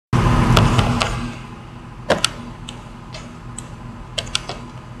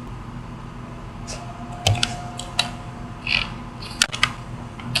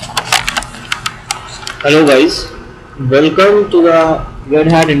Hello guys, welcome to the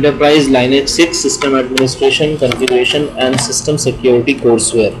Redhat Enterprise Linux 6 System Administration Configuration and System Security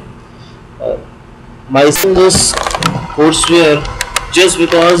Courseware. Myself this courseware just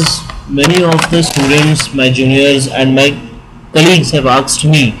because many of the students, my juniors and my colleagues have asked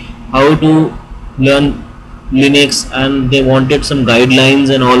me how to learn Linux and they wanted some guidelines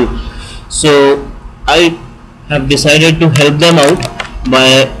and all. So I have decided to help them out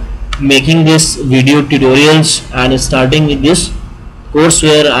by making this video tutorials and starting with this course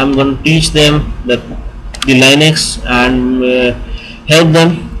where I'm going to teach them the Linux and help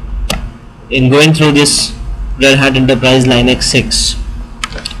them in going through this Red Hat Enterprise Linux 6.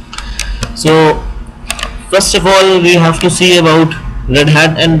 So first of all we have to see about Red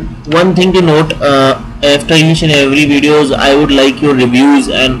Hat, and one thing to note, after each and every videos I would like your reviews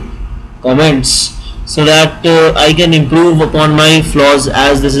and comments so that I can improve upon my flaws,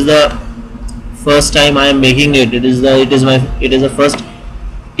 as this is the first time I am making it. It is a first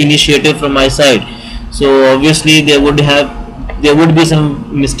initiative from my side, so obviously there would be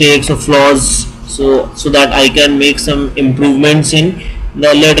some mistakes or flaws, so that I can make some improvements in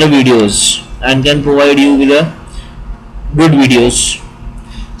the later videos and can provide you with a good videos.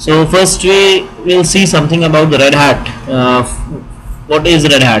 So first we will see something about the Red Hat. What is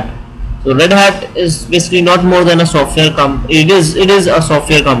Red Hat? So Red Hat is basically not more than a software company. It is a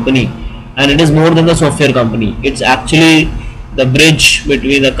software company, and it is more than a software company. It's actually the bridge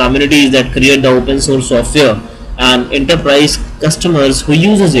between the communities that create the open source software and enterprise customers who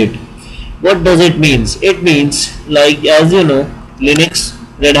uses it. What does it means? It means, like, as you know, Linux,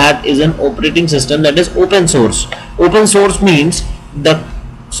 Red Hat is an operating system that is open source. Open source means the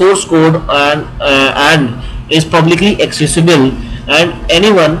source code and is publicly accessible, and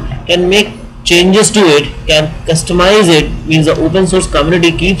anyone can make changes to it, can customize it. Means the open source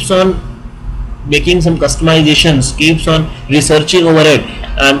community keeps on making some customizations, keeps on researching over it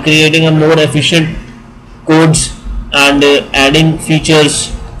and creating a more efficient codes and adding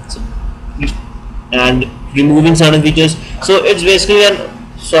features and removing certain features. So it's basically a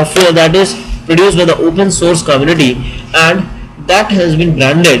software that is produced by the open source community, and that has been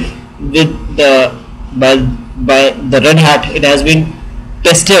branded with the by the Red Hat. It has been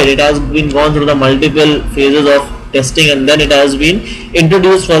tested, it has been gone through the multiple phases of testing, and then it has been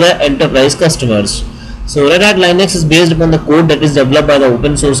introduced for the enterprise customers. So Red Hat Linux is based upon the code that is developed by the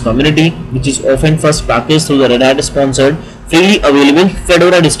open source community, which is often first packaged through the Red Hat sponsored freely available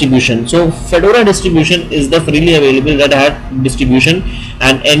Fedora distribution. So Fedora distribution is the freely available Red Hat distribution,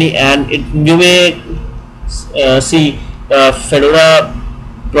 and you may see Fedora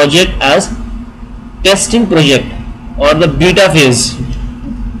project as testing project or the beta phase.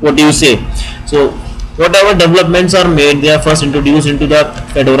 What do you say? So whatever developments are made, they are first introduced into the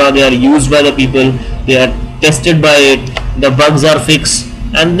Fedora, they are used by the people, they are tested by it, the bugs are fixed,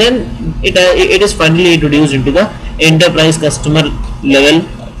 and then it is finally introduced into the enterprise customer level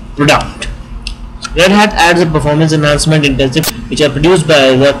product. Red Hat adds a performance enhancement intensive which are produced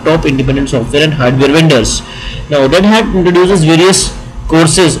by the top independent software and hardware vendors. Now Red Hat introduces various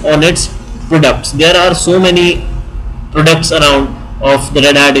courses on its products. There are so many products around of the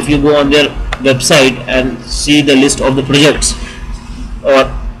Red Hat. If you go on their website and see the list of the projects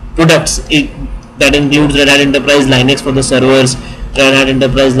or products, that includes Red Hat Enterprise Linux for the servers, Red Hat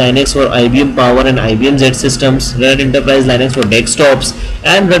Enterprise Linux for IBM Power and IBM Z systems, Red Hat Enterprise Linux for desktops,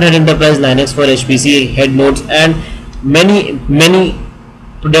 and Red Hat Enterprise Linux for HPC head nodes, and many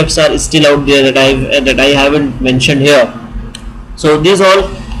products are still out there that I haven't mentioned here. So these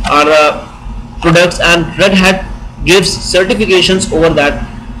all are products, and Red Hat gives certifications over that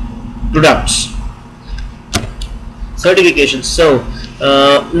products. Certifications. So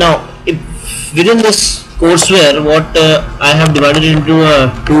now within this courseware, what I have divided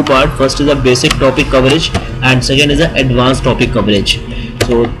into two parts. First is a basic topic coverage and second is an advanced topic coverage.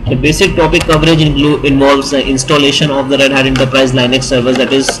 So the basic topic coverage involves the installation of the Red Hat Enterprise Linux servers,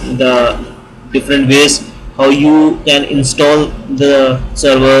 that is the different ways how you can install the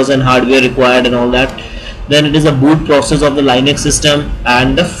servers and hardware required and all that. Then it is a boot process of the Linux system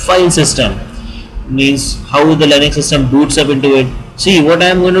and the file system, means how the Linux system boots up into it. See, what I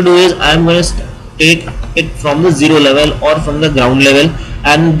am going to do is I am going to take it from the zero level or from the ground level,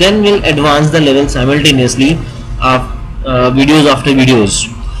 and then we'll advance the level simultaneously, videos after videos.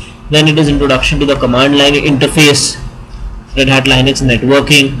 Then it is introduction to the command line interface, Red Hat Linux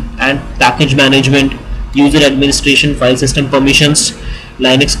networking and package management, user administration, file system permissions,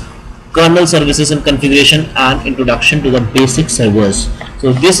 Linux kernel services and configuration, and introduction to the basic servers.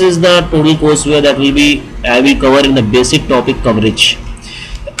 So this is the total courseware that I will cover in the basic topic coverage.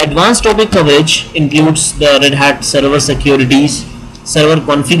 Advanced topic coverage includes the Red Hat server securities, server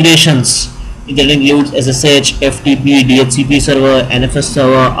configurations. That includes SSH, FTP, DHCP server, NFS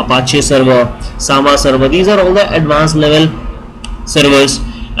server, Apache server, Samba server. These are all the advanced level servers,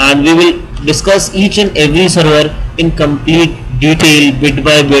 and we will discuss each and every server in complete detail, bit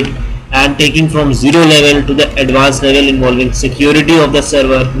by bit, and taking from zero level to the advanced level, involving security of the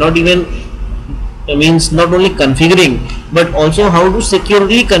server, not even means not only configuring but also how to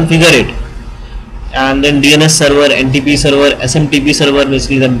securely configure it, and then DNS server, NTP server, SMTP server,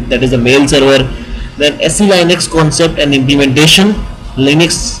 basically that is the mail server, then SE Linux concept and implementation,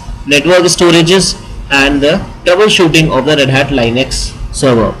 Linux network storages, and the troubleshooting of the Red Hat Linux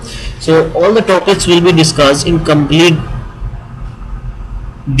server. So all the topics will be discussed in complete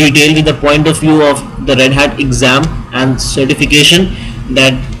detail with the point of view of the Red Hat exam and certification,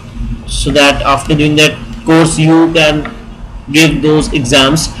 that so that after doing that course you can give those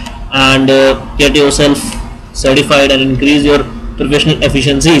exams and get yourself certified and increase your professional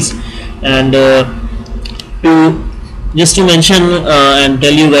efficiencies. And just to mention and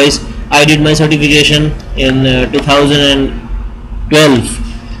tell you guys, I did my certification in 2012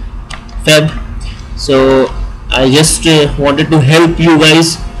 Feb. So I just wanted to help you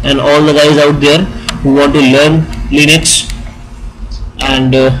guys and all the guys out there who want to learn Linux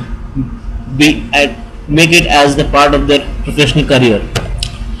and make it as the part of their professional career.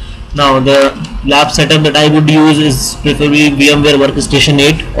 Now the lab setup that I would use is preferably VMware Workstation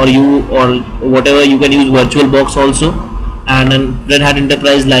 8 or whatever. You can use VirtualBox also, and then Red Hat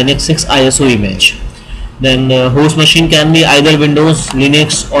Enterprise Linux 6 ISO image. Then the host machine can be either Windows,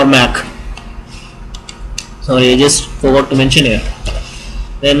 Linux or Mac. Sorry, I just forgot to mention here.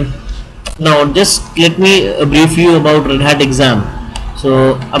 Then now just let me brief you about Red Hat exam.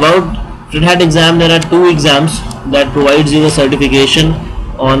 So about Red Hat exam, there are two exams that provides you a certification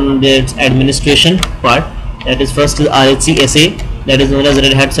on its administration part. That is, first is RHC SA, that is known as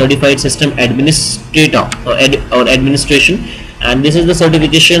Red Hat Certified System Administrator or administration, and this is the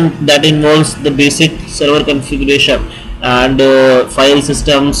certification that involves the basic server configuration and file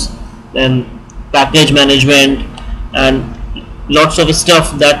systems and package management and lots of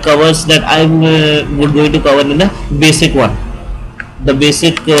stuff that covers that I'm would going to cover in the basic one. The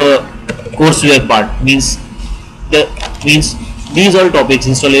basic courseware part means these all topics.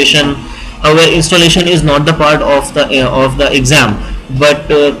 Installation, however, installation is not the part of the exam, but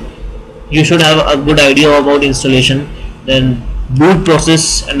you should have a good idea about installation. Then boot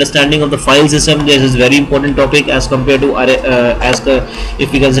process, understanding of the file system, this is very important topic as compared to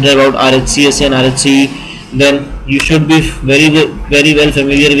if we consider about RHCSA and RHC, then you should be very well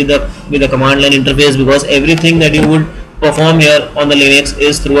familiar with the command line interface, because everything that you would perform here on the Linux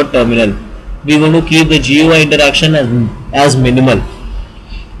is through a terminal. We want to keep the GUI interaction as minimal.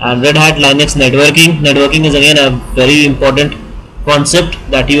 And Red Hat Linux networking is again a very important concept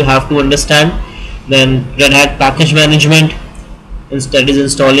that you have to understand. Then Red Hat package management, that is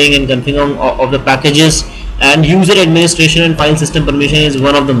installing and configuring of the packages, and user administration and file system permission is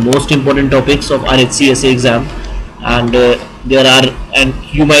one of the most important topics of RHCSA exam. And and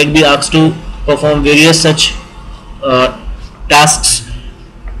you might be asked to perform various such tasks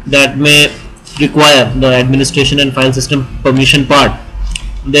that may require the administration and file system permission part.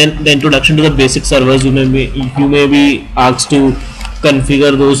 Then the introduction to the basic servers, you may be asked to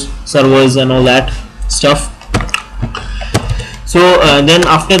configure those servers and all that stuff. So then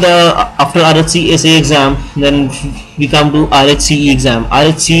after RHCSA exam, then we come to RHCE exam.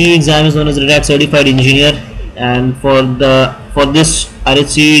 RHCE exam is known as Red Hat Certified Engineer, and for this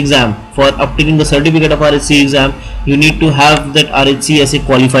RHCE exam, for obtaining the certificate of RHCE exam, you need to have that RHCSA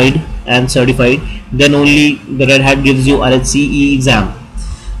qualified and certified. Then only the Red Hat gives you RHCE exam,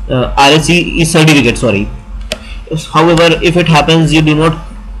 RHCE certificate. Sorry. However, if it happens you do not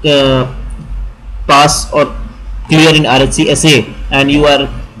pass or clear in RHCSA and you are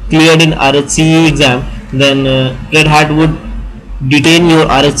cleared in RHCE exam, then Red Hat would detain your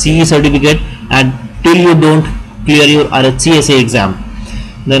RHCE certificate and till you don't clear your RHCSA exam.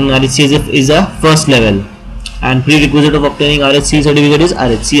 Then RHCSA is a first level, and prerequisite of obtaining RHCE certificate is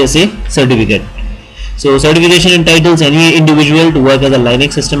RHCSA certificate. So certification entitles any individual to work as a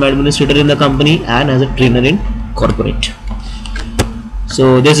Linux system administrator in the company and as a trainer in corporate.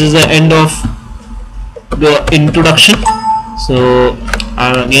 So this is the end of the introduction. So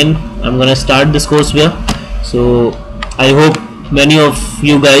again I'm gonna start this course here. So I hope many of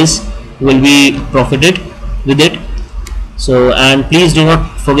you guys will be profited with it. So, and please do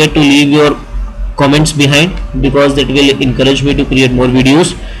not forget to leave your comments behind, because that will encourage me to create more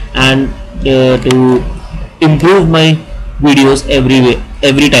videos and to improve my videos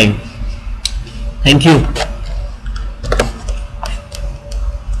every time. Thank you.